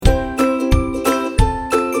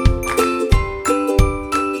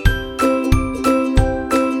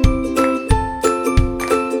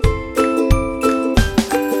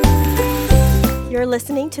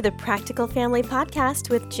to the Practical Family Podcast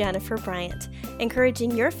with Jennifer Bryant,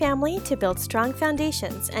 encouraging your family to build strong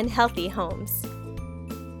foundations and healthy homes.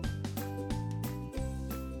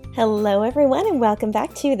 Hello, everyone, and welcome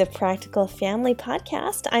back to the Practical Family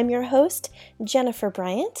Podcast. I'm your host, Jennifer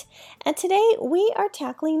Bryant, and today we are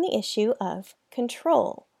tackling the issue of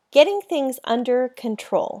control. Getting things under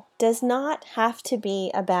control does not have to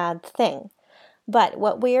be a bad thing. But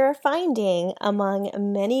what we are finding among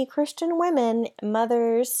many Christian women,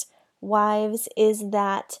 mothers, wives, is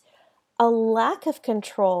that a lack of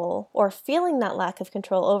control or feeling that lack of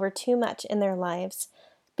control over too much in their lives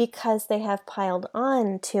because they have piled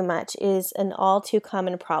on too much is an all too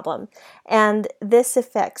common problem. And this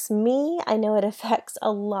affects me. I know it affects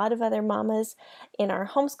a lot of other mamas in our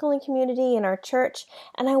homeschooling community, in our church.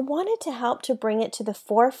 And I wanted to help to bring it to the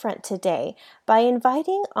forefront today by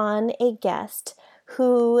inviting on a guest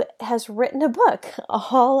who has written a book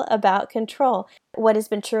all about control. What has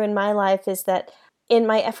been true in my life is that in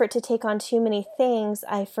my effort to take on too many things,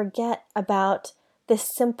 I forget about this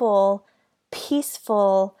simple,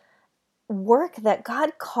 peaceful work that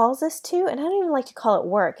God calls us to. And I don't even like to call it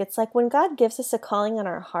work. It's like when God gives us a calling on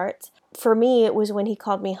our hearts. For me, it was when He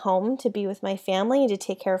called me home to be with my family and to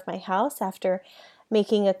take care of my house after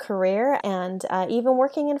making a career and even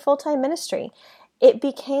working in full-time ministry. It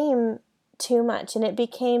became too much, and it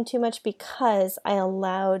became too much because I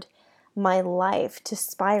allowed my life to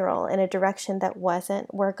spiral in a direction that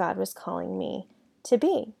wasn't where God was calling me to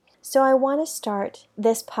be. So I want to start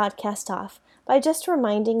this podcast off by just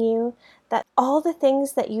reminding you that all the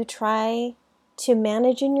things that you try to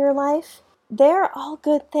manage in your life, they're all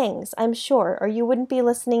good things, I'm sure, or you wouldn't be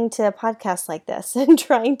listening to a podcast like this and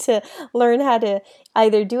trying to learn how to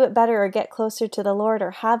either do it better or get closer to the Lord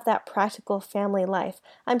or have that practical family life.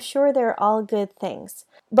 I'm sure they're all good things.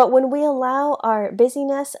 But when we allow our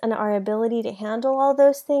busyness and our ability to handle all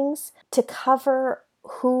those things to cover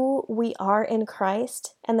who we are in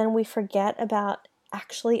Christ, and then we forget about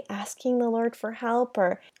actually asking the Lord for help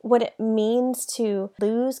or what it means to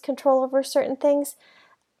lose control over certain things,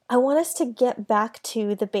 I want us to get back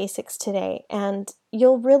to the basics today. And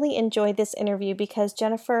you'll really enjoy this interview because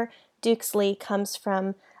Jennifer Dukes-Lee comes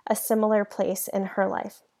from a similar place in her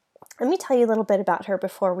life. Let me tell you a little bit about her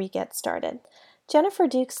before we get started. Jennifer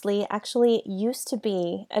Dukes-Lee actually used to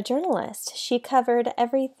be a journalist. She covered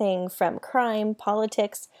everything from crime,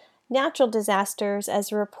 politics, natural disasters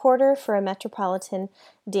as a reporter for a metropolitan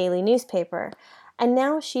daily newspaper. And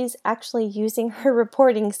now she's actually using her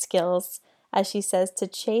reporting skills, as she says, to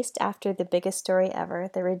chase after the biggest story ever,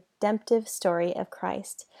 the redemptive story of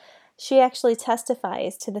Christ. She actually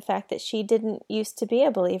testifies to the fact that she didn't used to be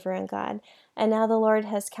a believer in God, and now the Lord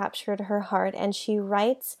has captured her heart, and she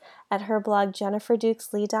writes at her blog,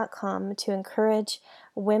 jenniferdukeslee.com, to encourage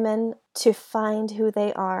women to find who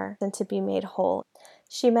they are and to be made whole.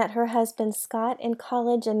 She met her husband, Scott, in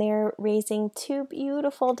college, and they're raising two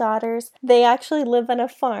beautiful daughters. They actually live on a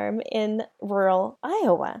farm in rural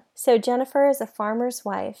Iowa. So Jennifer is a farmer's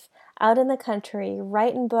wife out in the country,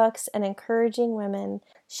 writing books and encouraging women.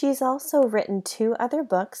 She's also written two other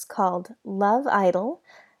books called Love Idol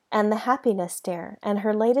and The Happiness Dare. And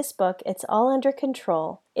her latest book, It's All Under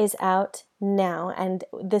Control, is out now. And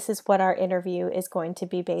this is what our interview is going to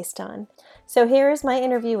be based on. So here is my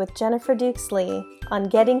interview with Jennifer Dukes-Lee on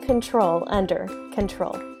getting control under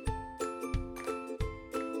control.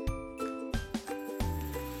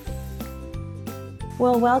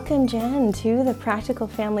 Well, welcome, Jen, to the Practical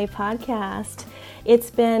Family Podcast. It's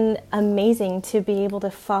been amazing to be able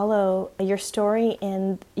to follow your story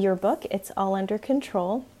in your book, It's All Under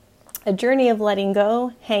Control, a journey of letting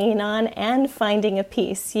go, hanging on, and finding a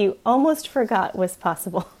peace you almost forgot was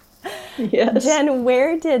possible. Yes. Jen,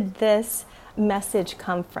 where did this message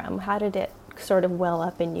come from? How did it sort of well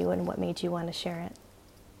up in you, and what made you want to share it?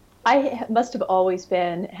 I must have always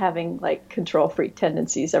been having like control freak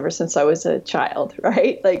tendencies ever since I was a child,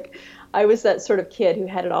 right? Like I was that sort of kid who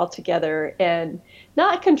had it all together and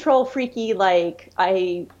not control freaky like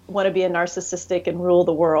I want to be a narcissistic and rule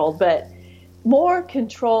the world, but more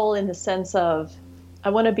control in the sense of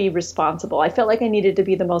I want to be responsible. I felt like I needed to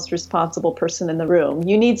be the most responsible person in the room.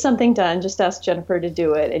 You need something done, just ask Jennifer to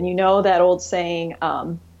do it. And you know that old saying,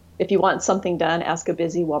 if you want something done, ask a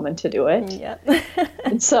busy woman to do it. Yep.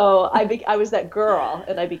 And so I was that girl,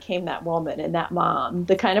 and I became that woman and that mom,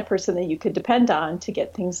 the kind of person that you could depend on to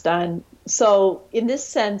get things done. So in this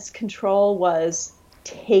sense, control was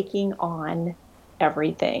taking on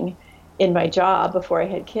everything in my job before I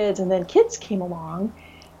had kids. And then kids came along,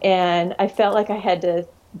 and I felt like I had to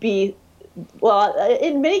be well,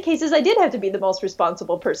 in many cases, I did have to be the most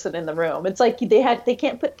responsible person in the room. It's like they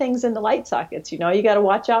can't put things in the light sockets. You got to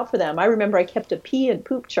watch out for them. I remember I kept a pee and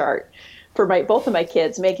poop chart for both of my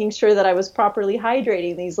kids, making sure that I was properly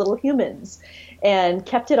hydrating these little humans, and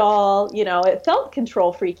kept it all. It felt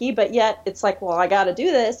control freaky, but yet it's like, well, I got to do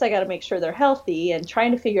this. I got to make sure they're healthy, and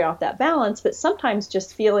trying to figure out that balance. But sometimes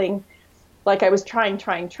just feeling like I was trying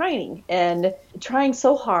and trying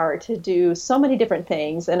so hard to do so many different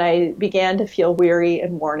things. And I began to feel weary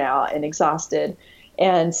and worn out and exhausted,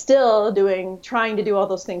 and still trying to do all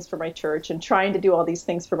those things for my church, and trying to do all these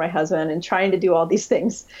things for my husband, and trying to do all these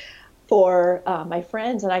things for my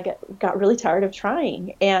friends. And I got really tired of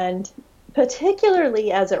trying. And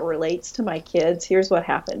particularly as it relates to my kids, here's what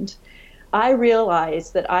happened. I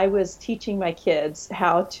realized that I was teaching my kids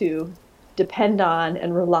how to depend on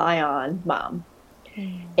and rely on mom.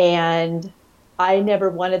 And I never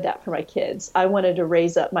wanted that for my kids. I wanted to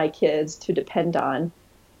raise up my kids to depend on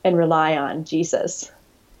and rely on Jesus.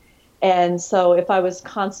 And so if I was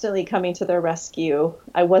constantly coming to their rescue,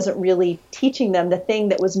 I wasn't really teaching them the thing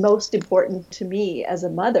that was most important to me as a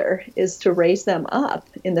mother, is to raise them up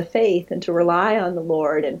in the faith and to rely on the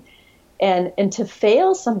Lord, and to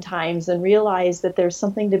fail sometimes and realize that there's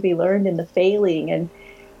something to be learned in the failing,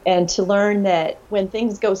 and to learn that when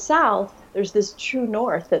things go south, there's this true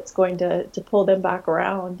north that's going to pull them back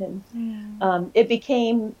around. And it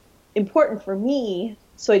became important for me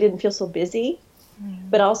so I didn't feel so busy.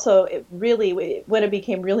 But also, when it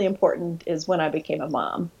became really important is when I became a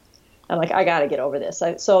mom. I'm like, I got to get over this.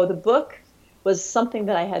 So the book was something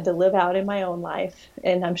that I had to live out in my own life.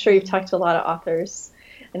 And I'm sure you've talked to a lot of authors.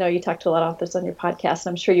 I know you talked to a lot of authors on your podcast.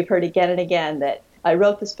 And I'm sure you've heard again and again that I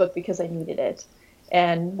wrote this book because I needed it.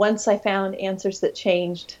 And once I found answers that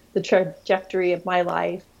changed the trajectory of my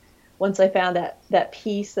life, once I found that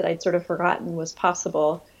peace that I'd sort of forgotten was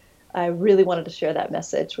possible, I really wanted to share that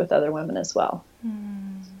message with other women as well.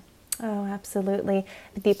 Oh, absolutely.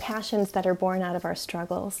 The passions that are born out of our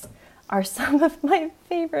struggles are some of my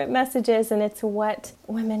favorite messages, and it's what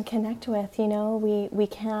women connect with. We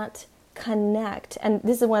can't connect. And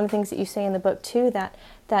this is one of the things that you say in the book too,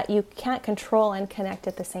 that you can't control and connect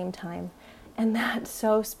at the same time. And that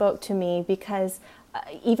so spoke to me, because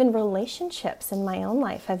even relationships in my own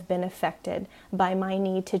life have been affected by my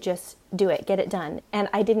need to just do it, get it done. And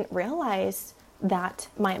I didn't realize that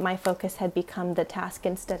my focus had become the task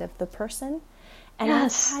instead of the person. And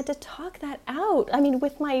Yes. I had to talk that out. I mean,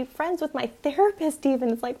 with my friends, with my therapist even,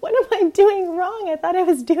 it's like, what am I doing wrong? I thought I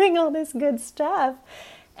was doing all this good stuff.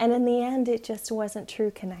 And in the end, it just wasn't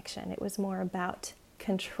true connection. It was more about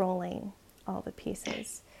controlling all the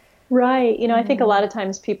pieces. Right. I think a lot of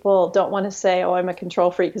times people don't want to say, oh, I'm a control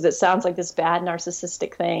freak, because it sounds like this bad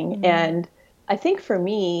narcissistic thing. And I think for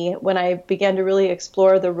me, when I began to really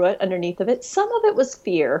explore the root underneath of it, some of it was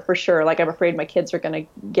fear, for sure. Like, I'm afraid my kids are going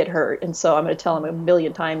to get hurt. And so I'm going to tell them a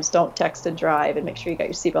million times, don't text and drive, and make sure you got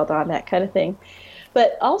your seatbelt on, that kind of thing.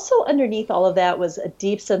 But also underneath all of that was a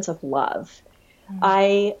deep sense of love.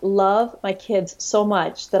 I love my kids so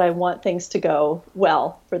much that I want things to go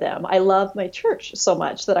well for them. I love my church so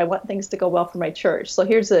much that I want things to go well for my church. So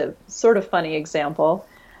here's a sort of funny example,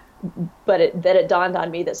 but it dawned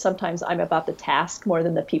on me that sometimes I'm about the task more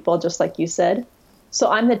than the people, just like you said.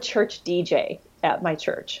 So I'm the church DJ at my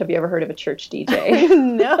church. Have you ever heard of a church DJ?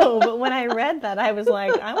 No, but when I read that, I was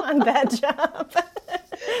like, I want that job.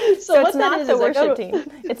 So it's not the worship team.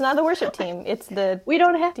 It's not the worship team. It's the we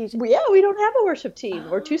don't have DJ. We don't have a worship team.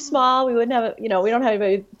 We're too small. We wouldn't have we don't have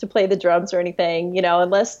anybody to play the drums or anything,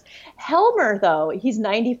 unless Helmer, though, he's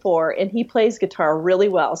 94 and he plays guitar really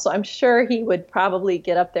well. So I'm sure he would probably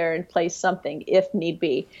get up there and play something if need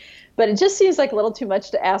be. But it just seems like a little too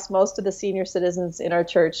much to ask most of the senior citizens in our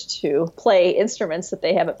church to play instruments that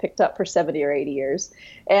they haven't picked up for 70 or 80 years.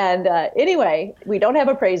 And anyway, we don't have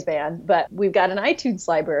a praise band, but we've got an iTunes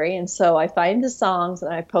library. And so I find the songs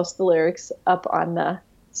and I post the lyrics up on the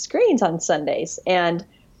screens on Sundays. And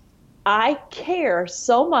I care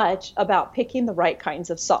so much about picking the right kinds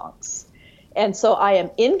of songs. And so I am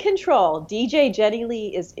in control. DJ Jenny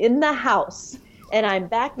Lee is in the house. And I'm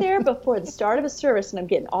back there before the start of a service, and I'm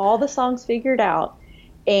getting all the songs figured out.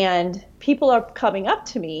 And people are coming up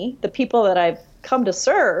to me, the people that I've come to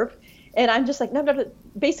serve, and I'm just like, no,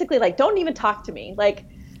 basically like, don't even talk to me. Like,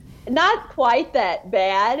 not quite that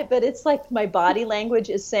bad, but it's like my body language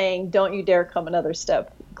is saying, don't you dare come another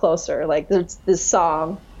step closer. Like, there's this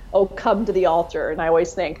song, oh, come to the altar. And I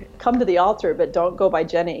always think, come to the altar, but don't go by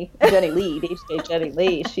Jenny Lee, DJ Jenny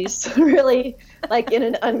Lee. She's really like in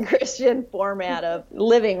an unchristian format of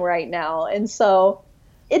living right now. And so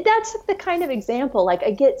that's the kind of example, like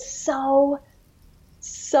I get so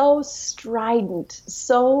so strident,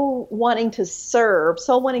 so wanting to serve,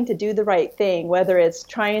 so wanting to do the right thing, whether it's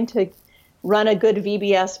trying to run a good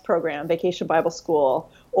VBS program, Vacation Bible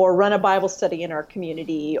School, or run a Bible study in our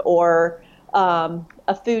community, or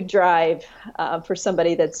a food drive for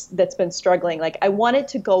somebody that's been struggling. Like, I want it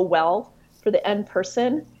to go well for the end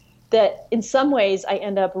person, that in some ways I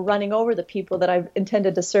end up running over the people that I've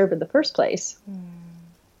intended to serve in the first place.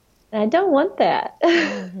 And I don't want that.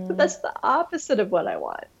 Mm-hmm. That's the opposite of what I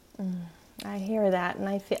want. I hear that,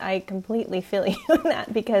 and I completely feel you in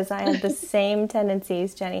that, because I have the same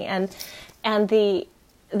tendencies, Jenny, and the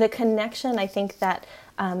connection, I think, that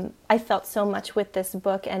I felt so much with this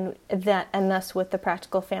book, and thus with the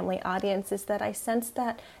Practical Family audience, is that I sense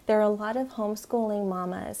that there are a lot of homeschooling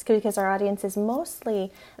mamas, because our audience is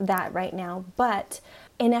mostly that right now, but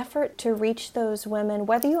in effort to reach those women,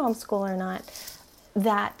 whether you homeschool or not,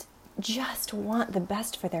 that just want the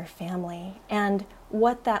best for their family. And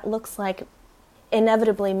what that looks like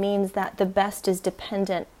inevitably means that the best is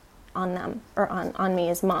dependent on them, or on me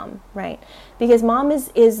as mom, right? Because mom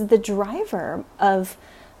is the driver of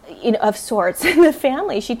sorts in the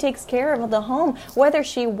family. She takes care of the home, whether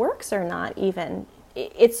she works or not even.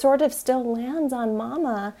 It sort of still lands on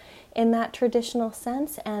mama in that traditional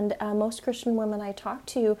sense. And most Christian women I talk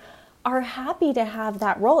to are happy to have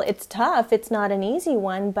that role. It's tough. It's not an easy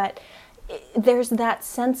one, but there's that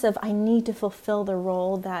sense of, I need to fulfill the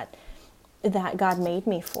role that God made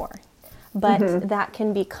me for. But that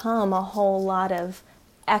can become a whole lot of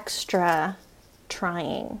extra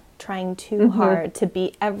trying too hard to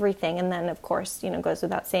be everything. And then, of course, goes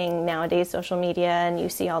without saying, nowadays social media, and you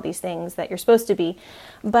see all these things that you're supposed to be.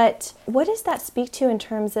 But what does that speak to in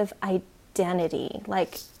terms of identity?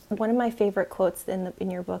 Like, one of my favorite quotes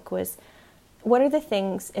in your book was, what are the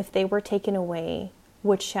things, if they were taken away,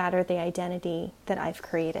 would shatter the identity that I've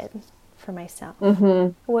created for myself?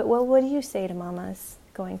 What do you say to mamas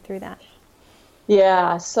going through that?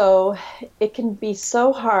 Yeah, so it can be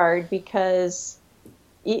so hard, because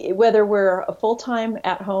whether we're a full-time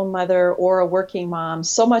at-home mother or a working mom,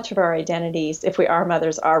 so much of our identities, if we are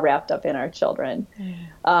mothers, are wrapped up in our children.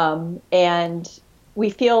 And we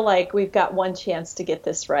feel like we've got one chance to get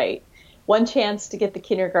this right. One chance to get the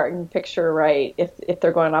kindergarten picture right if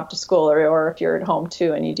they're going off to school, or if you're at home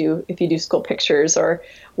too and if you do school pictures, or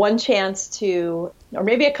one chance to, or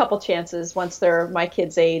maybe a couple chances once they're my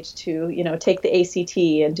kid's age to, take the ACT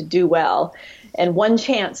and to do well, and one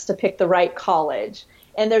chance to pick the right college.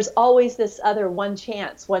 And there's always this other one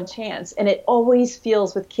chance, and it always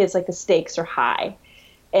feels with kids like the stakes are high.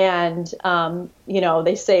 And,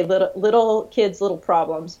 they say little kids, little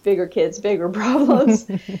problems, bigger kids, bigger problems.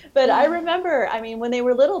 But I remember, when they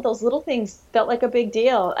were little, those little things felt like a big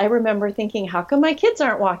deal. I remember thinking, how come my kids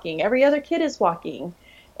aren't walking? Every other kid is walking.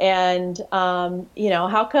 And,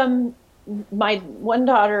 how come my one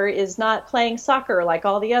daughter is not playing soccer like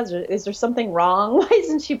all the others? Is there something wrong? Why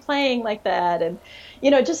isn't she playing like that? And,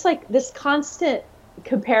 just like this constant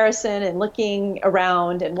comparison and looking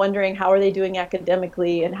around and wondering, how are they doing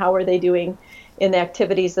academically, and how are they doing in the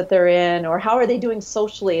activities that they're in, or how are they doing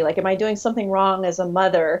socially? Like, am I doing something wrong as a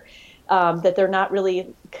mother, that they're not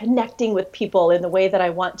really connecting with people in the way that I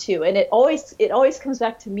want to? And it always comes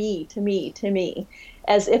back to me,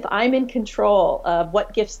 as if I'm in control of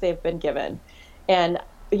what gifts they've been given, and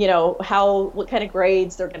what kind of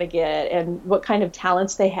grades they're going to get, and what kind of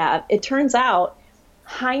talents they have. It turns out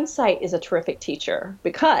hindsight is a terrific teacher,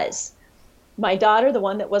 because my daughter, the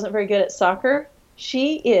one that wasn't very good at soccer,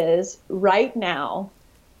 she is right now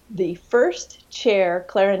the first chair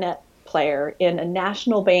clarinet player in a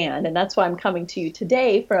national band. And that's why I'm coming to you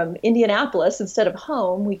today from Indianapolis instead of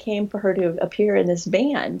home. We came for her to appear in this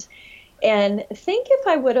band. And think if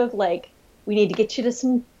I would have, we need to get you to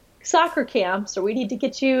some soccer camps, or we need to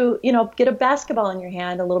get you, get a basketball in your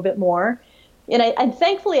hand a little bit more. And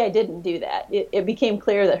thankfully I didn't do that. It became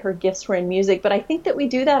clear that her gifts were in music. But I think that we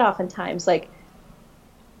do that oftentimes. Like,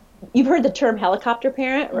 you've heard the term helicopter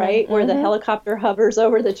parent, right? Where the helicopter hovers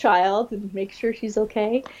over the child and makes sure she's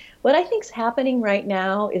okay. What I think's happening right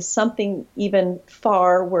now is something even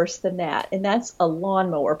far worse than that. And that's a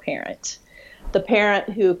lawnmower parent. The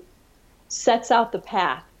parent who sets out the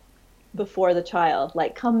path before the child,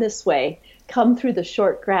 like, come this way, come through the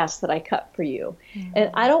short grass that I cut for you.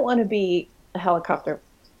 And I don't want to be a helicopter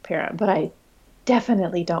parent, but I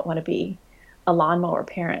definitely don't want to be a lawnmower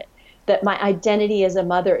parent. That my identity as a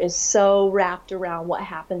mother is so wrapped around what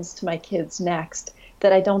happens to my kids next,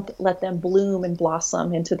 that I don't let them bloom and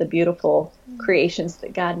blossom into the beautiful creations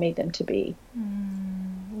that God made them to be.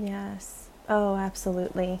 Yes. Oh,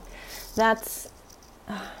 absolutely. That's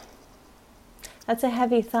a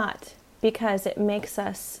heavy thought, because it makes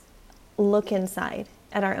us look inside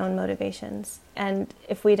at our own motivations. And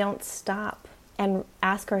if we don't stop and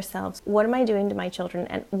ask ourselves, what am I doing to my children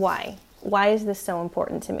and why? Why is this so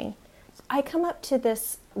important to me? I come up to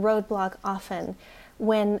this roadblock often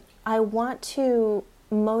when I want to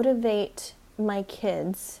motivate my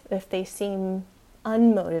kids if they seem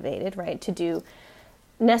unmotivated, right, to do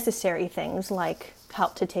necessary things like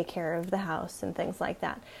help to take care of the house and things like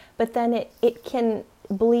that. But then it can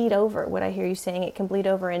bleed over, what I hear you saying, it can bleed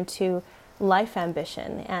over into life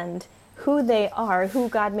ambition and who they are, who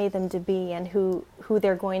God made them to be, and who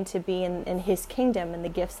they're going to be in His kingdom and the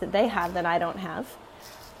gifts that they have that I don't have.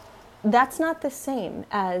 That's not the same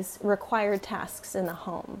as required tasks in the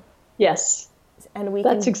home. Yes. And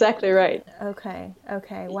that's exactly right. Okay.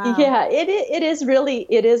 Wow. Yeah, it is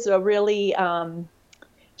a really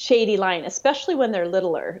shady line, especially when they're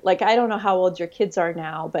littler. Like, I don't know how old your kids are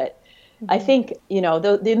now, but I think,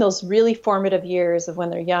 in those really formative years of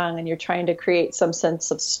when they're young and you're trying to create some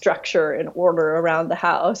sense of structure and order around the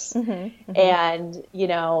house. And,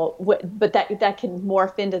 but that can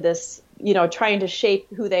morph into this, trying to shape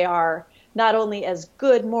who they are, not only as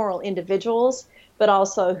good moral individuals, but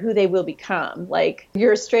also who they will become. Like,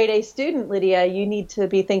 you're a straight A student, Lydia, you need to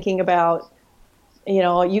be thinking about,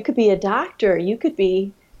 you could be a doctor, you could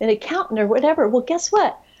be an accountant or whatever. Well, guess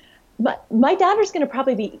what? My daughter's going to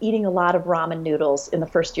probably be eating a lot of ramen noodles in the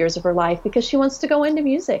first years of her life because she wants to go into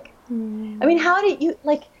music. I mean, how do you,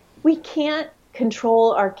 we can't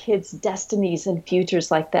control our kids' destinies and futures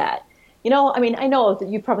like that. I mean, I know that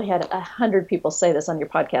you probably had 100 people say this on your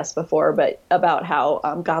podcast before, but about how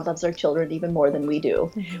God loves our children even more than we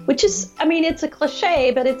do, which is, I mean, it's a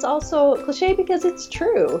cliche, but it's also a cliche because it's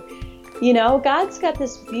true. God's got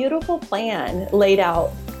this beautiful plan laid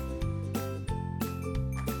out.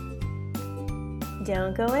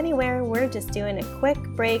 Don't go anywhere. We're just doing a quick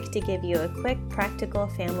break to give you a quick practical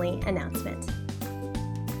family announcement.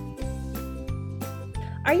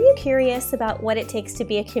 Are you curious about what it takes to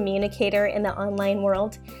be a communicator in the online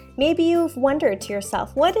world? Maybe you've wondered to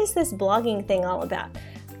yourself, what is this blogging thing all about?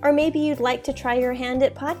 Or maybe you'd like to try your hand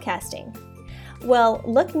at podcasting. Well,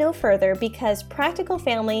 look no further because Practical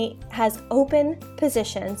Family has open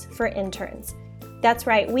positions for interns. That's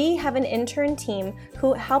right, we have an intern team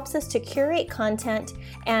who helps us to curate content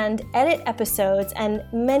and edit episodes and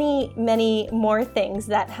many, many more things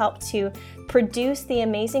that help to produce the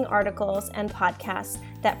amazing articles and podcasts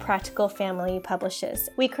that Practical Family publishes.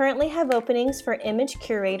 We currently have openings for image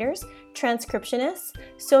curators, transcriptionists,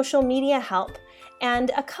 social media help,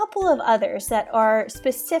 and a couple of others that are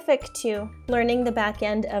specific to learning the back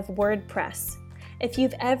end of WordPress. If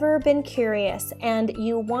you've ever been curious and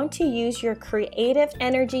you want to use your creative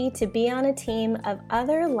energy to be on a team of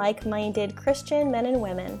other like-minded Christian men and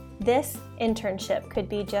women, this internship could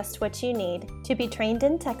be just what you need to be trained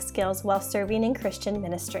in tech skills while serving in Christian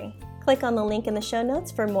ministry. Click on the link in the show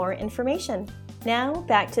notes for more information. Now,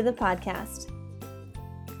 back to the podcast.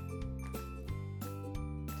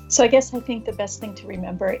 So I guess I think the best thing to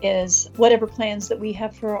remember is whatever plans that we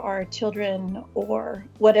have for our children or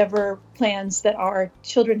whatever plans that our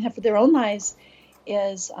children have for their own lives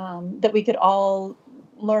is that we could all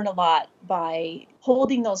learn a lot by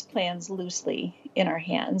holding those plans loosely in our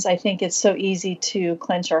hands. I think it's so easy to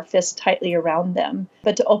clench our fists tightly around them,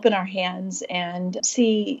 but to open our hands and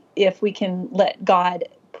see if we can let God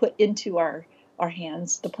put into our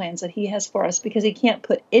hands the plans that He has for us, because He can't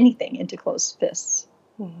put anything into closed fists.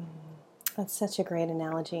 That's such a great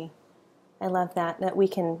analogy. I love that we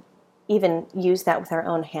can even use that with our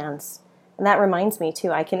own hands. And that reminds me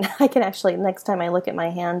too, I can actually, next time I look at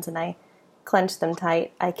my hands and I clench them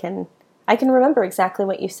tight, I can remember exactly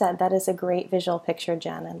what you said. That is a great visual picture,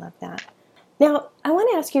 Jen. I love that. Now, I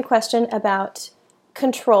want to ask you a question about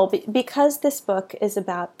control, because this book is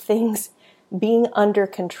about things being under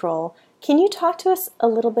control. Can you talk to us a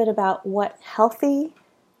little bit about what healthy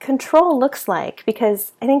control looks like?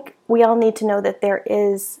 Because I think we all need to know that there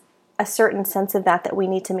is a certain sense of that we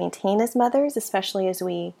need to maintain as mothers, especially as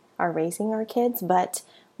we are raising our kids. But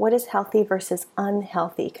what does healthy versus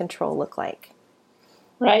unhealthy control look like?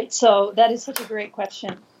 Right. So that is such a great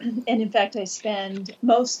question. And in fact, I spend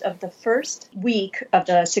most of the first week of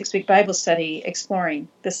the 6-week Bible study exploring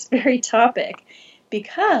this very topic,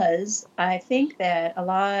 because I think that a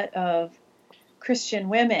lot of Christian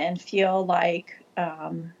women feel like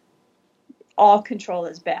all control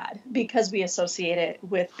is bad because we associate it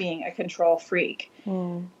with being a control freak.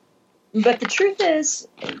 But the truth is,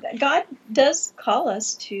 God does call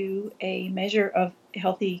us to a measure of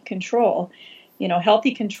healthy control.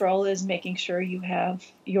 Healthy control is making sure you have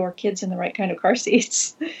your kids in the right kind of car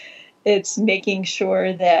seats It's making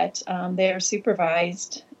sure that they are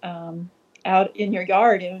supervised out in your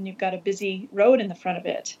yard and when you've got a busy road in the front of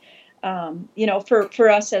it. For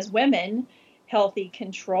us as women, healthy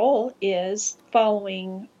control is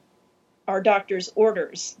following our doctor's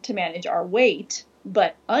orders to manage our weight,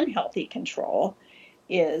 but unhealthy control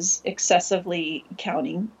is excessively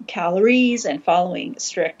counting calories and following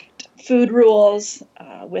strict food rules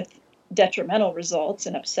with detrimental results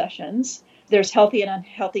and obsessions. There's healthy and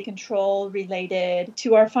unhealthy control related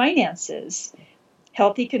to our finances.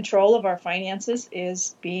 Healthy control of our finances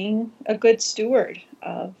is being a good steward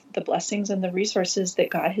of the blessings and the resources that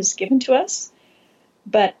God has given to us.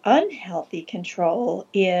 But unhealthy control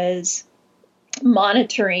is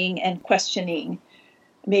monitoring and questioning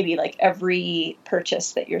maybe like every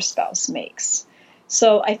purchase that your spouse makes.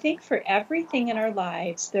 So I think for everything in our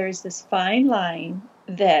lives, there's this fine line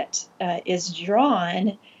that is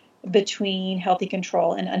drawn between healthy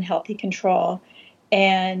control and unhealthy control.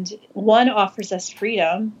 And one offers us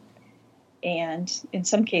freedom and in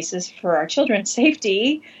some cases for our children,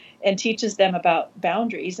 safety and teaches them about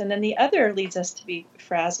boundaries. And then the other leads us to be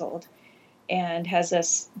frazzled and has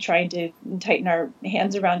us trying to tighten our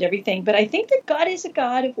hands around everything. But I think that God is a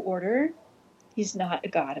God of order. He's not a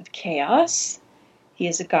God of chaos. He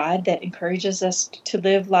is a God that encourages us to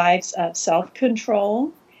live lives of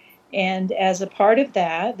self-control. And as a part of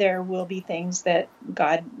that, there will be things that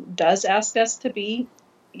God does ask us to be,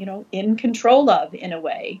 in control of in a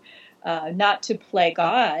way, not to play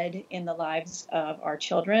God in the lives of our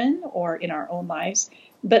children or in our own lives,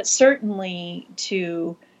 but certainly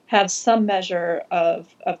to have some measure of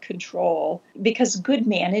control, because good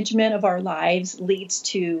management of our lives leads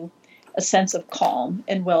to a sense of calm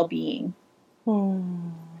and well-being.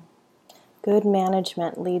 Good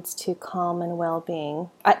management leads to calm and well-being.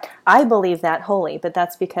 I believe that wholly, but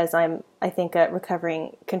that's because I think, a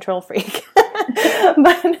recovering control freak.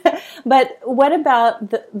 But what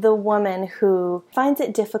about the woman who finds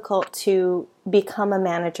it difficult to become a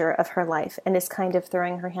manager of her life and is kind of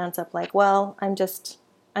throwing her hands up like, well, I'm just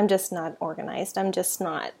not organized. I'm just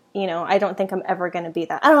not, I don't think I'm ever going to be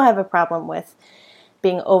that. I don't have a problem with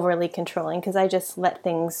being overly controlling because I just let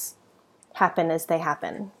things happen as they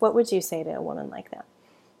happen. What would you say to a woman like that?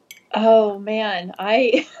 Oh man,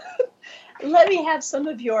 let me have some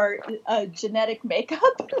of your genetic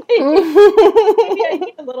makeup. Maybe I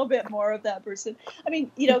need a little bit more of that person. I mean,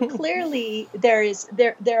 clearly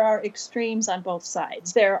there are extremes on both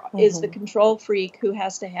sides. There is the control freak who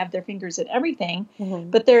has to have their fingers in everything,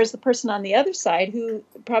 but there's the person on the other side who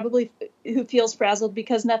feels frazzled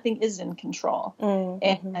because nothing is in control.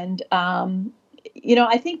 And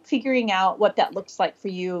I think figuring out what that looks like for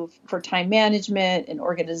you for time management and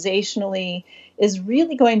organizationally is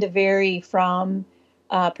really going to vary from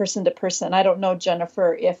person to person. I don't know,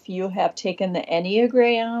 Jennifer, if you have taken the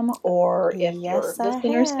Enneagram or if your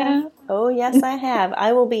listeners have. Oh, yes, I have.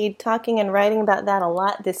 I will be talking and writing about that a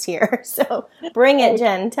lot this year. So bring it,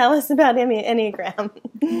 Jen. Tell us about Enneagram.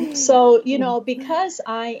 So, because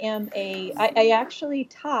I actually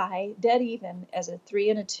tie dead even as a 3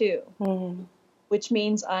 and a 2. Which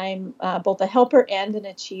means I'm both a helper and an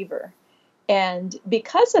achiever. And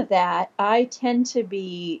because of that, I tend to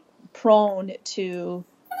be prone to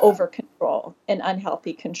over control and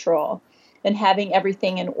unhealthy control and having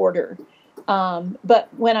everything in order. But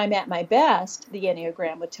when I'm at my best, the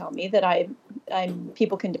Enneagram would tell me that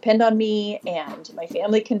people can depend on me and my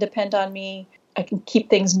family can depend on me. I can keep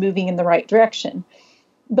things moving in the right direction.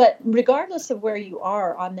 But regardless of where you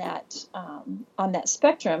are on that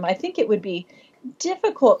spectrum, I think it would be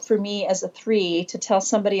difficult for me as a 3 to tell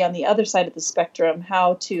somebody on the other side of the spectrum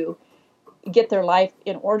how to get their life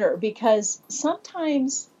in order, because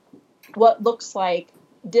sometimes what looks like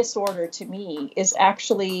disorder to me is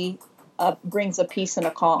actually brings a peace and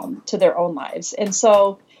a calm to their own lives. And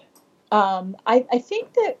so I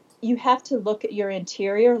think that you have to look at your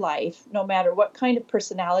interior life, no matter what kind of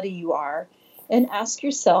personality you are, and ask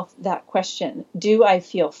yourself that question: do I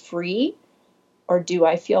feel free or do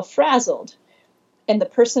I feel frazzled? And the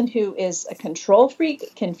person who is a control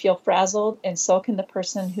freak can feel frazzled, and so can the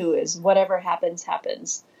person who is whatever happens,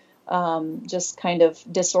 happens. Just kind of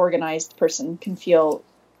disorganized person can feel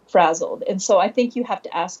frazzled. And so I think you have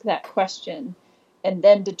to ask that question and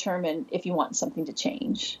then determine if you want something to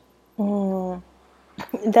change. Those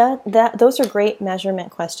are great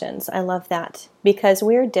measurement questions. I love that, because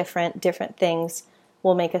we're different. Different things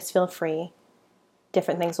will make us feel free.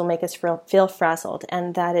 Different things will make us feel frazzled,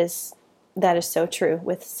 and that is so true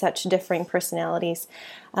with such differing personalities.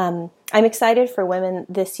 I'm excited for women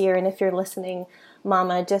this year, and if you're listening,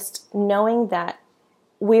 Mama, just knowing that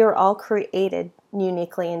we are all created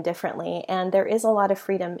uniquely and differently, and there is a lot of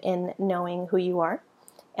freedom in knowing who you are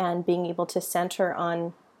and being able to center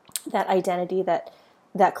on that identity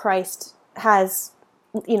that Christ has,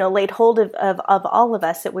 laid hold of all of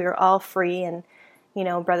us, that we are all free and,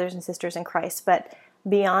 brothers and sisters in Christ. But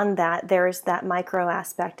beyond that, there's that micro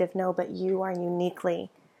aspect of, no, but you are uniquely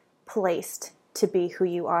placed to be who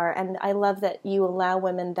you are. And I love that you allow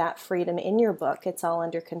women that freedom in your book. It's All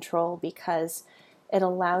Under Control, because it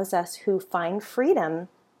allows us who find freedom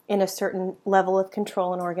in a certain level of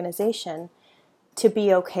control and organization to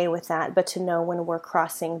be okay with that, but to know when we're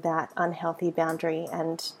crossing that unhealthy boundary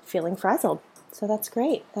and feeling frazzled. So that's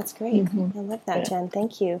great. That's great. I love that, Jen.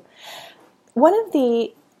 Thank you. One of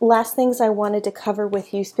the last things I wanted to cover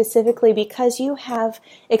with you specifically, because you have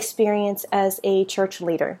experience as a church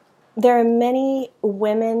leader. There are many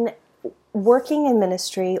women working in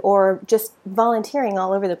ministry or just volunteering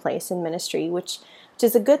all over the place in ministry, which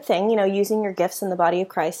is a good thing. Using your gifts in the body of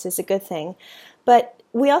Christ is a good thing. But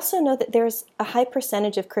we also know that there's a high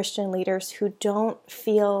percentage of Christian leaders who don't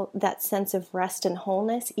feel that sense of rest and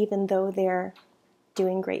wholeness, even though they're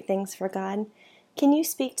doing great things for God. Can you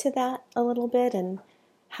speak to that a little bit, and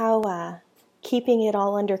how keeping it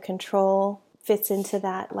all under control fits into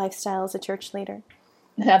that lifestyle as a church leader?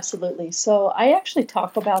 Absolutely. So I actually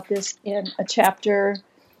talk about this in a chapter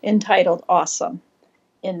entitled Awesome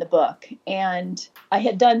in the book. And I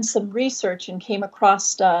had done some research and came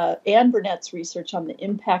across Ann Burnett's research on the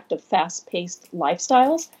impact of fast-paced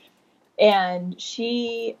lifestyles. And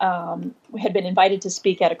she had been invited to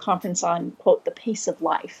speak at a conference on, quote, the pace of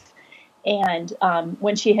life. And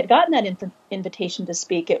when she had gotten that invitation to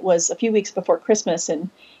speak, it was a few weeks before Christmas,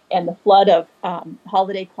 and the flood of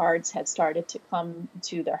holiday cards had started to come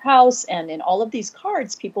to their house. And in all of these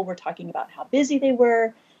cards, people were talking about how busy they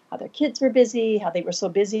were, how their kids were busy, how they were so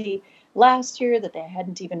busy last year that they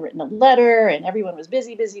hadn't even written a letter, and everyone was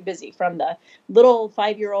busy, busy, busy, from the little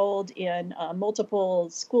 5-year-old in multiple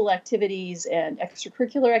school activities and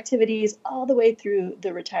extracurricular activities, all the way through the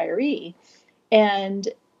retiree. And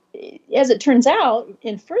as it turns out,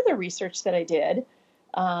 in further research that I did,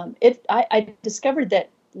 I discovered that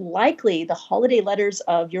likely the holiday letters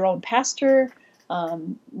of your own pastor,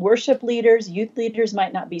 worship leaders, youth leaders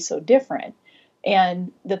might not be so different.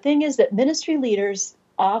 And the thing is that ministry leaders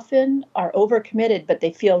often are overcommitted, but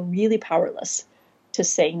they feel really powerless to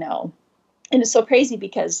say no. And it's so crazy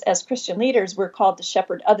because as Christian leaders, we're called to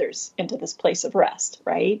shepherd others into this place of rest,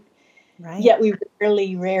 right? Right. Yet we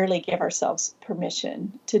rarely give ourselves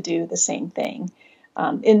permission to do the same thing.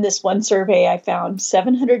 In this one survey, I found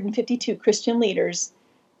 752 Christian leaders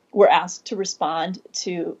were asked to respond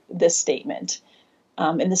to this statement.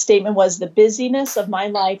 And the statement was, the busyness of my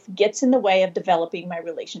life gets in the way of developing my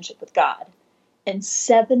relationship with God. And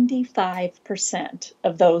 75%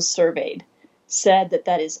 of those surveyed said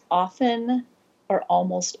that is often or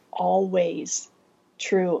almost always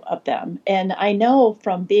true of them. And I know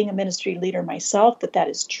from being a ministry leader myself that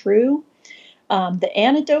is true. The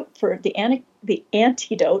antidote, not the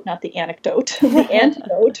anecdote, the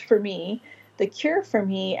antidote for me, the cure for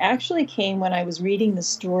me actually came when I was reading the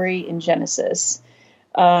story in Genesis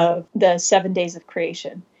of the 7 days of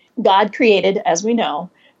creation. God created, as we know,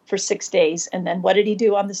 for 6 days. And then what did he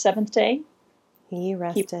do on the seventh day? He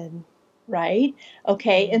rested. Right?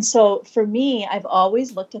 Okay. And so for me, I've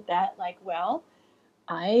always looked at that like, well,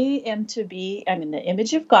 I'm in the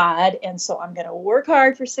image of God. And so I'm going to work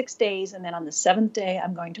hard for 6 days. And then on the seventh day,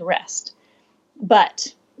 I'm going to rest.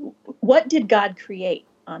 But what did God create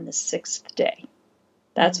on the sixth day?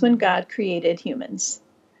 That's when God created humans.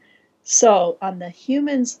 So on the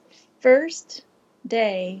humans' first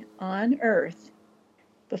day on earth,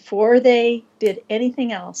 before they did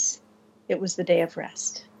anything else, it was the day of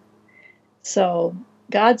rest. So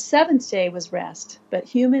God's seventh day was rest, but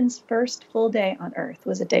humans' first full day on earth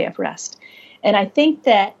was a day of rest. And I think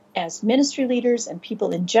that as ministry leaders and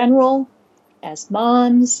people in general, as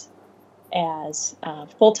moms, as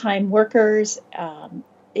full-time workers,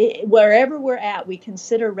 wherever we're at, we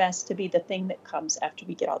consider rest to be the thing that comes after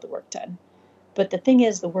we get all the work done. But the thing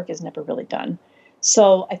is, the work is never really done.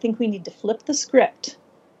 So I think we need to flip the script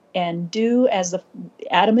and do as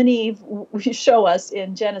Adam and Eve show us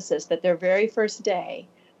in Genesis, that their very first day,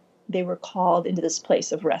 they were called into this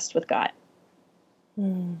place of rest with God.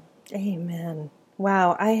 Amen.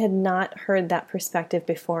 Wow, I had not heard that perspective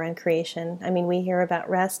before in creation. I mean, we hear about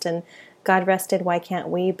rest and God rested, why can't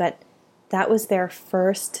we? But that was their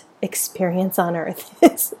first experience on earth.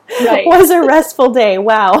 Right. Was a restful day.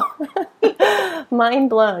 Wow. Mind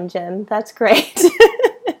blown, Jen. That's great.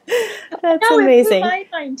 That's amazing. It blew my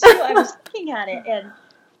mind too. I was looking at it, and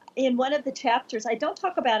in one of the chapters, I don't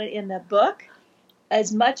talk about it in the book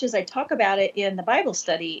as much as I talk about it in the Bible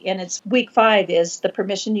study. And it's week 5 is the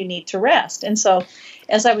permission you need to rest. And so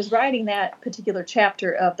as I was writing that particular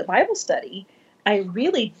chapter of the Bible study, I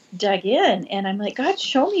really dug in and I'm like, God,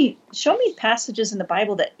 show me passages in the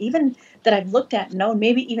Bible that I've looked at and known,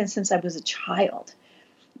 maybe even since I was a child,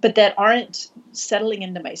 but that aren't settling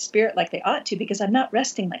into my spirit like they ought to, because I'm not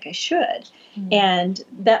resting like I should. And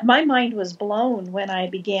that my mind was blown when I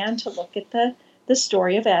began to look at the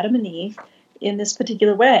story of Adam and Eve in this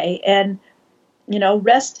particular way. And,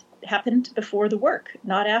 rest happened before the work,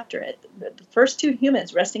 not after it. The first 2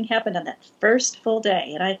 humans, resting happened on that first full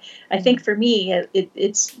day. And I think for me,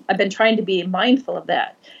 I've been trying to be mindful of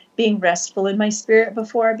that, being restful in my spirit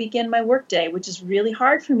before I begin my work day, which is really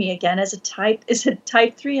hard for me. Again, as a type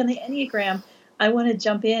 3 on the Enneagram, I want to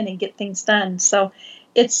jump in and get things done. So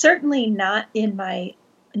it's certainly not in my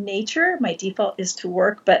nature. My default is to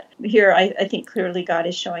work, but here I think clearly God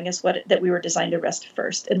is showing us that we were designed to rest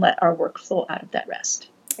first and let our work flow out of that rest.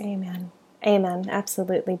 Amen. Amen.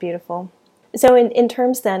 Absolutely beautiful. So in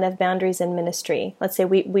terms then of boundaries in ministry, let's say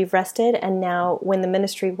we've rested, and now when the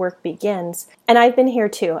ministry work begins, and I've been here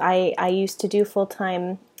too. I used to do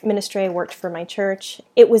full-time ministry. I worked for my church.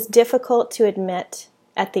 It was difficult to admit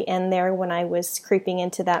at the end there, when I was creeping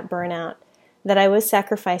into that burnout, that I was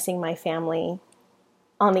sacrificing my family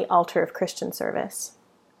on the altar of Christian service.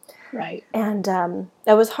 Right. And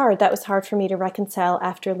that was hard. That was hard for me to reconcile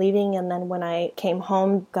after leaving. And then when I came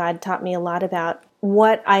home, God taught me a lot about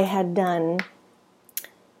what I had done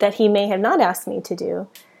that He may have not asked me to do,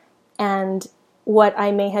 and what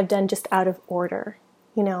I may have done just out of order,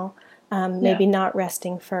 maybe not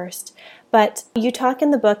resting first. But you talk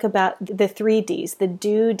in the book about the 3 Ds, the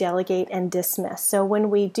do, delegate, and dismiss. So when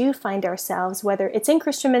we do find ourselves, whether it's in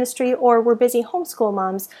Christian ministry or we're busy homeschool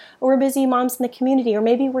moms, or we're busy moms in the community, or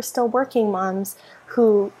maybe we're still working moms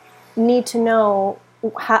who need to know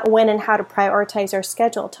when and how to prioritize our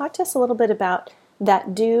schedule. Talk to us a little bit about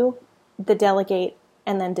that do, the delegate,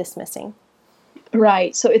 and then dismissing.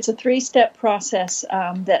 Right. So it's a 3-step process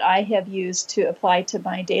that I have used to apply to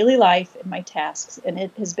my daily life and my tasks, and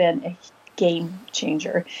it has been a game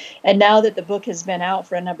changer. And now that the book has been out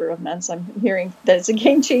for a number of months, I'm hearing that it's a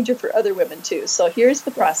game changer for other women too. So here's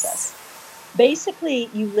the process. Basically,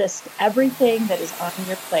 you list everything that is on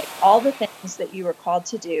your plate, all the things that you are called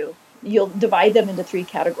to do. You'll divide them into 3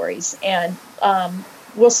 categories. And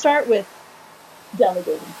we'll start with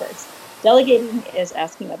delegating first. Delegating is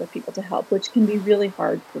asking other people to help, which can be really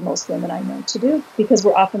hard for most women I know to do, because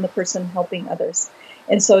we're often the person helping others.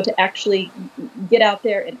 And so to actually get out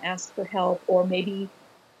there and ask for help, or maybe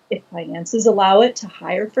if finances allow it, to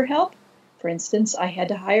hire for help. For instance, I had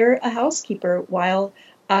to hire a housekeeper while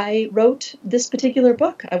I wrote this particular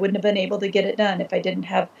book. I wouldn't have been able to get it done if I didn't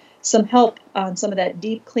have some help on some of that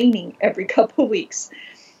deep cleaning every couple of weeks.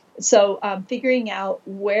 So figuring out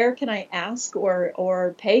where can I ask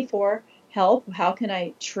or pay for help? How can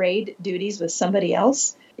I trade duties with somebody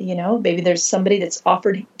else? Maybe there's somebody that's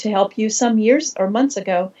offered to help you some years or months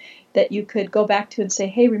ago that you could go back to and say,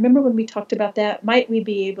 hey, remember when we talked about that? Might we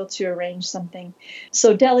be able to arrange something?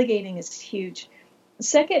 So delegating is huge.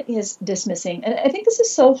 Second is dismissing. And I think this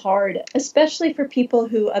is so hard, especially for people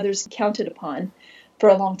who others counted upon for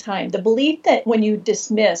a long time. The belief that when you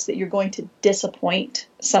dismiss that you're going to disappoint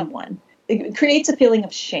someone, it creates a feeling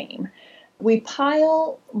of shame. We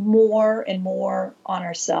pile more and more on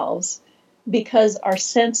ourselves because our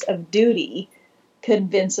sense of duty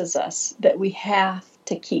convinces us that we have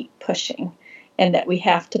to keep pushing and that we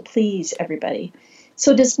have to please everybody.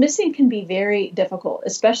 So dismissing can be very difficult,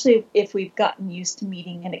 especially if we've gotten used to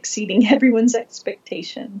meeting and exceeding everyone's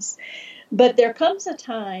expectations. But there comes a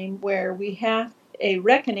time where we have a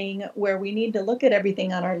reckoning where we need to look at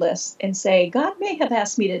everything on our list and say, God may have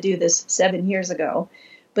asked me to do this 7 years ago,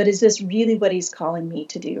 but is this really what He's calling me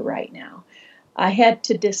to do right now? I had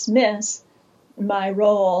to dismiss my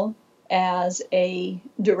role as a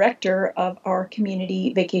director of our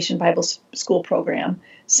community vacation Bible school program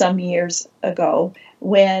some years ago,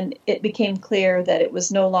 when it became clear that it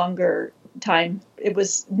was no longer time.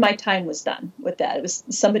 My time was done with that. It was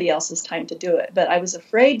somebody else's time to do it. But I was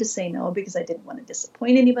afraid to say no because I didn't want to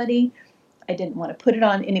disappoint anybody. I didn't want to put it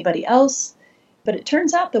on anybody else. But it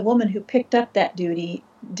turns out the woman who picked up that duty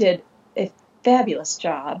did a fabulous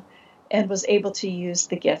job and was able to use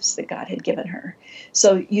the gifts that God had given her.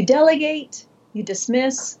 So you delegate, you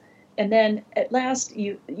dismiss, and then at last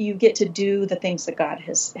you get to do the things that God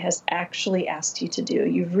has actually asked you to do.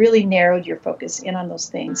 You've really narrowed your focus in on those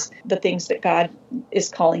things, the things that God is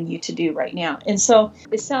calling you to do right now. And so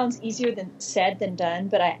it sounds easier said than done,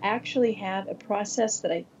 but I actually have a process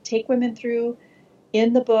that I take women through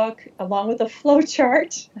in the book, along with a flow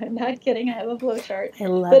chart. I'm not kidding, I have a flow chart. I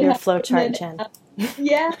love your flow chart, Jen.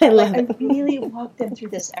 Yeah, I really walked them through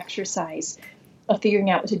this exercise of figuring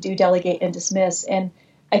out what to do, delegate, and dismiss. And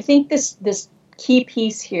I think this key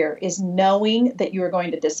piece here is knowing that you are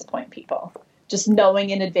going to disappoint people. Just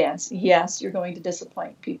knowing in advance, yes, you're going to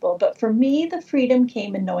disappoint people. But for me, the freedom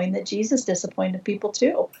came in knowing that Jesus disappointed people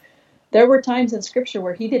too. There were times in Scripture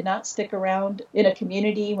where he did not stick around in a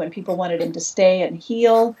community when people wanted him to stay and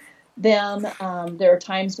heal them. There are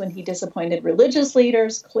times when he disappointed religious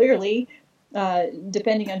leaders, clearly,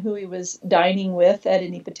 depending on who he was dining with at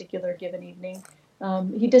any particular given evening.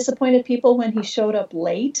 He disappointed people when he showed up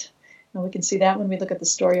late. And we can see that when we look at the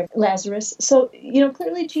story of Lazarus. So,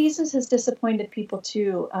 clearly Jesus has disappointed people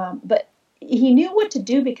too. But he knew what to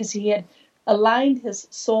do because he had aligned his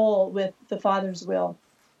soul with the Father's will.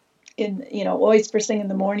 Always first thing in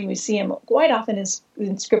the morning, we see him quite often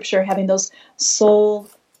in Scripture having those soul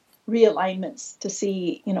realignments to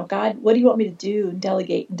see, God, what do you want me to do and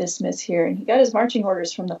delegate and dismiss here? And he got his marching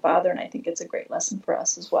orders from the Father, and I think it's a great lesson for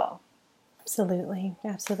us as well. Absolutely.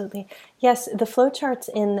 Absolutely. Yes, the flowcharts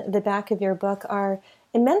in the back of your book are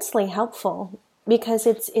immensely helpful because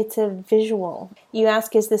it's a visual. You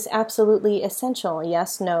ask, is this absolutely essential?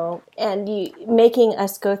 Yes, no. And making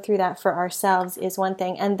us go through that for ourselves is one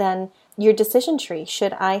thing. And then your decision tree,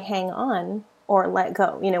 should I hang on or let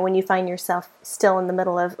go? When you find yourself still in the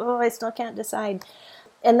middle of, I still can't decide.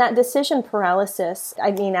 And that decision paralysis, I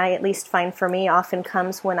at least find for me, often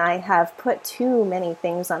comes when I have put too many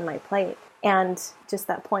things on my plate. And just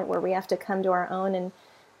that point where we have to come to our own and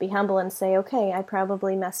be humble and say, okay, I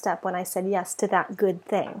probably messed up when I said yes to that good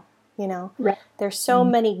thing. Right. There's so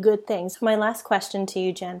many good things. My last question to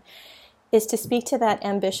you, Jen, is to speak to that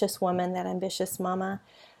ambitious woman, that ambitious mama,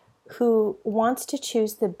 who wants to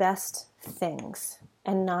choose the best things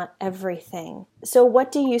and not everything. So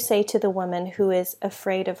what do you say to the woman who is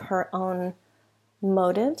afraid of her own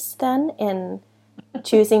motives then in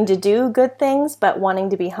choosing to do good things but wanting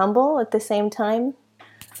to be humble at the same time?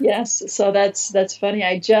 Yes, so that's funny.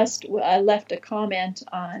 I left a comment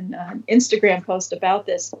on an Instagram post about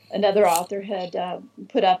this. Another author had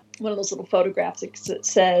put up one of those little photographs that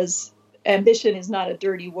says, ambition is not a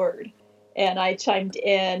dirty word. And I chimed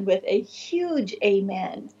in with a huge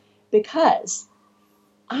amen, because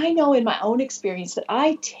I know in my own experience that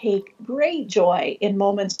I take great joy in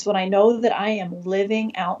moments when I know that I am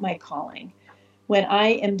living out my calling, when I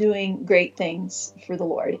am doing great things for the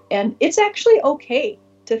Lord. And it's actually okay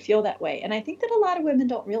to feel that way. And I think that a lot of women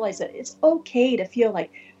don't realize that it's okay to feel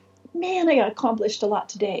like, man, I accomplished a lot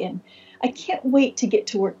today and I can't wait to get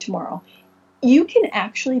to work tomorrow. You can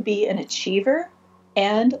actually be an achiever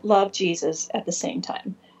and love Jesus at the same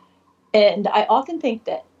time. And I often think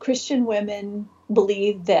that Christian women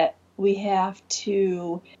believe that we have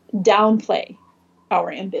to downplay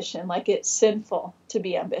our ambition, like it's sinful to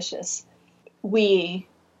be ambitious. We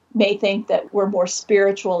may think that we're more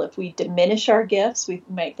spiritual if we diminish our gifts. We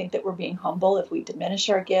might think that we're being humble if we diminish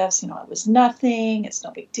our gifts. It was nothing. It's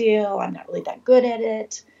no big deal. I'm not really that good at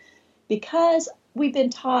it. Because we've been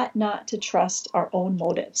taught not to trust our own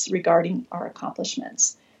motives regarding our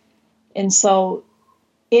accomplishments. And so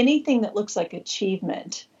anything that looks like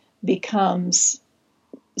achievement becomes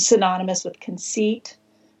synonymous with conceit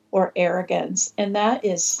or arrogance. And that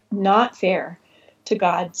is not fair to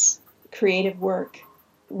God's creative work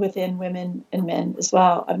within women and men as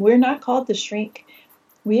well. And we're not called to shrink.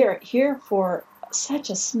 We are here for such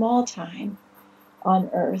a small time on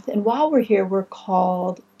earth. And while we're here, we're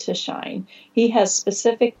called to shine. He has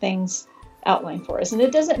specific things outlined for us. And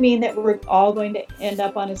it doesn't mean that we're all going to end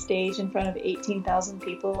up on a stage in front of 18,000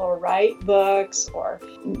 people or write books or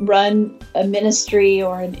run a ministry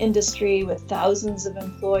or an industry with thousands of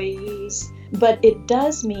employees. But it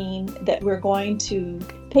does mean that we're going to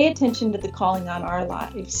pay attention to the calling on our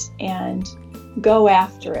lives and go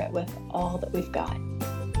after it with all that we've got.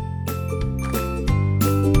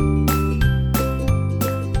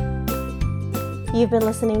 You've been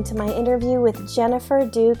listening to my interview with Jennifer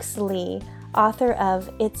Dukes Lee, author of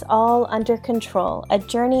It's All Under Control, a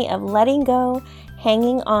journey of letting go,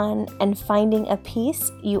 hanging on, and finding a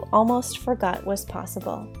peace you almost forgot was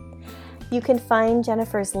possible. You can find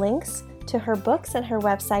Jennifer's links to her books and her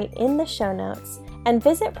website in the show notes, and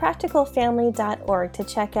visit practicalfamily.org to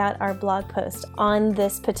check out our blog post on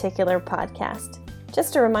this particular podcast.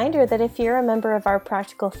 Just a reminder that if you're a member of our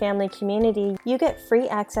Practical Family community, you get free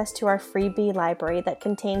access to our freebie library that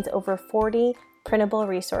contains over 40 printable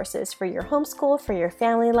resources for your homeschool, for your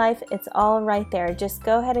family life. It's all right there. Just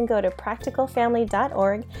go ahead and go to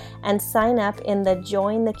practicalfamily.org and sign up in the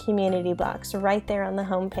Join the Community box right there on the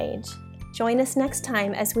homepage. Join us next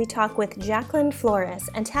time as we talk with Jacqueline Flores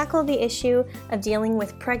and tackle the issue of dealing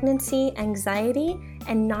with pregnancy anxiety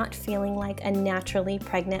and not feeling like a naturally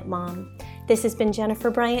pregnant mom. This has been Jennifer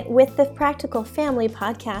Bryant with the Practical Family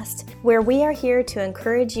Podcast, where we are here to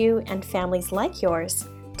encourage you and families like yours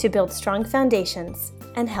to build strong foundations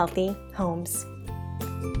and healthy homes.